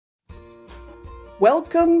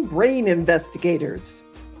Welcome, brain investigators.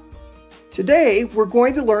 Today, we're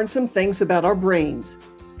going to learn some things about our brains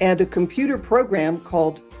and a computer program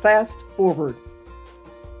called Fast ForWord.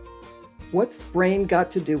 What's brain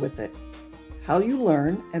got to do with it? How you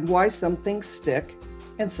learn and why some things stick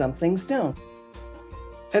and some things don't.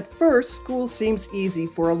 At first, school seems easy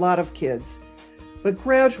for a lot of kids, but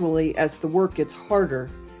gradually, as the work gets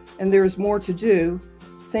harder and there's more to do,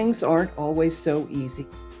 things aren't always so easy.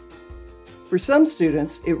 For some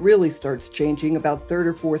students, it really starts changing about 3rd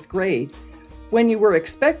or 4th grade, when you were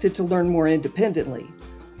expected to learn more independently.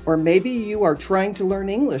 Or maybe you are trying to learn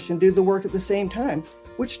English and do the work at the same time,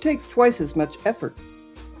 which takes twice as much effort.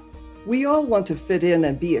 We all want to fit in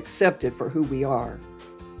and be accepted for who we are.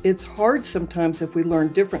 It's hard sometimes if we learn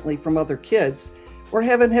differently from other kids or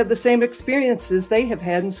haven't had the same experiences they have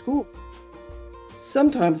had in school.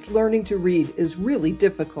 Sometimes learning to read is really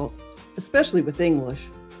difficult, especially with English.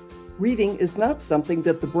 Reading is not something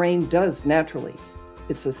that the brain does naturally.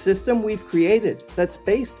 It's a system we've created that's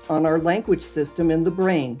based on our language system in the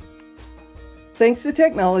brain. Thanks to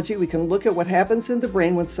technology, we can look at what happens in the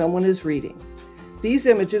brain when someone is reading. These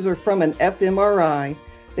images are from an fMRI.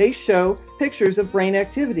 They show pictures of brain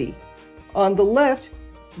activity. On the left,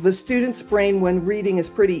 the student's brain when reading is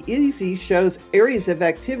pretty easy shows areas of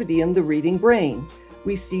activity in the reading brain.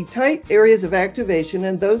 We see tight areas of activation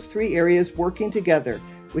and those 3 areas working together,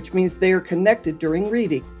 which means they are connected during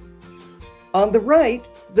reading. On the right,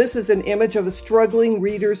 this is an image of a struggling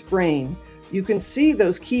reader's brain. You can see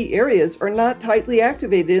those key areas are not tightly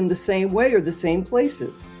activated in the same way or the same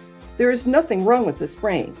places. There is nothing wrong with this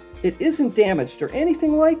brain. It isn't damaged or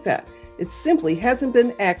anything like that. It simply hasn't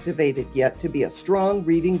been activated yet to be a strong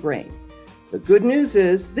reading brain. The good news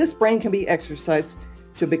is this brain can be exercised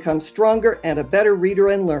to become stronger and a better reader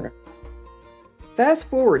and learner. Fast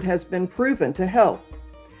ForWord has been proven to help.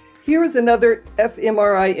 Here is another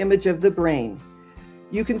fMRI image of the brain.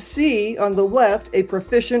 You can see on the left a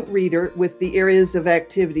proficient reader with the areas of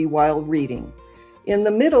activity while reading. In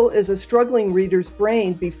the middle is a struggling reader's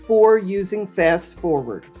brain before using Fast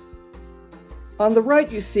ForWord. On the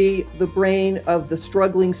right, you see the brain of the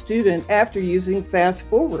struggling student after using Fast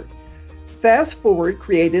ForWord. Fast ForWord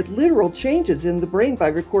created literal changes in the brain by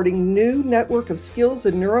recording new network of skills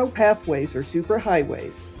and neural pathways or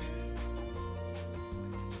superhighways.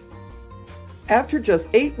 After just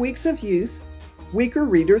 8 weeks of use, weaker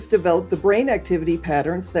readers develop the brain activity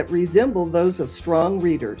patterns that resemble those of strong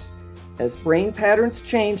readers. As brain patterns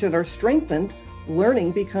change and are strengthened,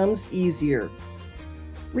 learning becomes easier.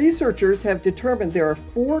 Researchers have determined there are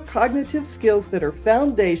 4 cognitive skills that are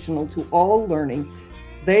foundational to all learning.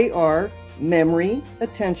 They are memory,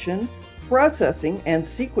 attention, processing, and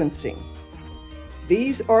sequencing.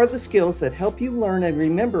 These are the skills that help you learn and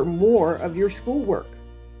remember more of your schoolwork.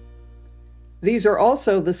 These are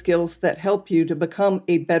also the skills that help you to become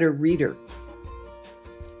a better reader.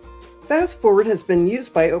 Fast ForWord has been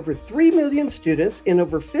used by over 3 million students in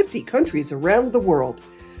over 50 countries around the world.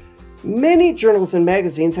 Many journals and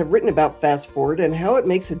magazines have written about Fast ForWord and how it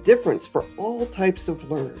makes a difference for all types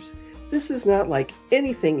of learners. This is not like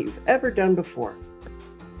anything you've ever done before.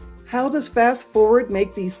 How does Fast ForWord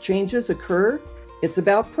make these changes occur? It's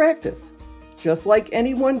about practice. Just like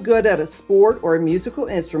anyone good at a sport or a musical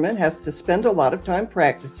instrument has to spend a lot of time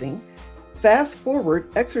practicing, Fast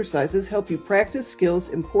ForWord exercises help you practice skills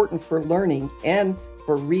important for learning and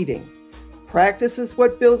for reading. Practice is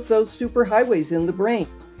what builds those superhighways in the brain.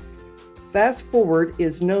 Fast ForWord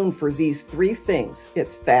is known for these 3 things.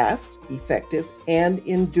 It's fast, effective, and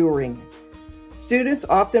enduring. Students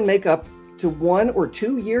often make up to 1 or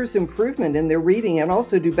 2 years improvement in their reading and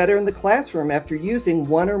also do better in the classroom after using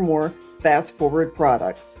 1 or more Fast ForWord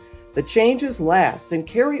products. The changes last and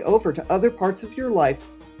carry over to other parts of your life.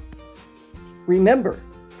 Remember,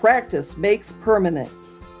 practice makes permanent.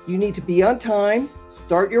 You need to be on time,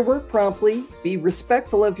 start your work promptly, be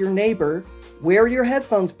respectful of your neighbor, wear your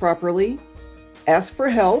headphones properly, ask for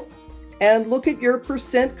help, and look at your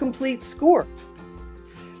percent complete score.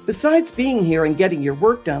 Besides being here and getting your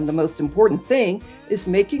work done, the most important thing is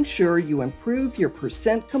making sure you improve your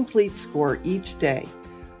percent complete score each day.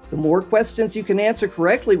 The more questions you can answer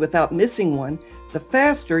correctly without missing one, the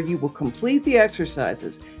faster you will complete the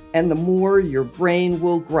exercises and the more your brain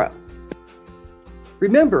will grow.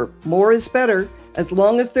 Remember, more is better as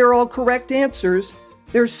long as they're all correct answers.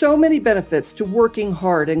 There's so many benefits to working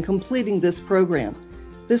hard and completing this program.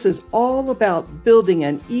 This is all about building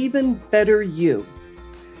an even better you.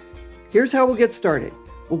 Here's how we'll get started.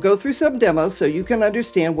 We'll go through some demos so you can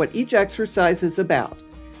understand what each exercise is about.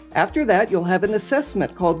 After that, you'll have an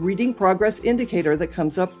assessment called Reading Progress Indicator that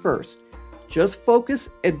comes up first. Just focus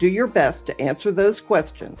and do your best to answer those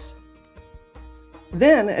questions.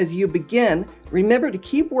 Then, as you begin, remember to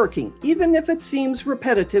keep working, even if it seems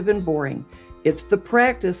repetitive and boring. It's the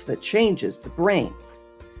practice that changes the brain.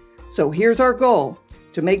 So here's our goal: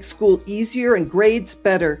 to make school easier and grades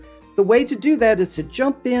better. The way to do that is to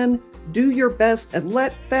jump in, do your best, and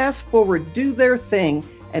let Fast ForWord do their thing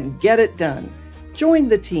and get it done. Join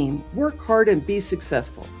the team, work hard, and be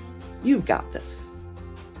successful. You've got this.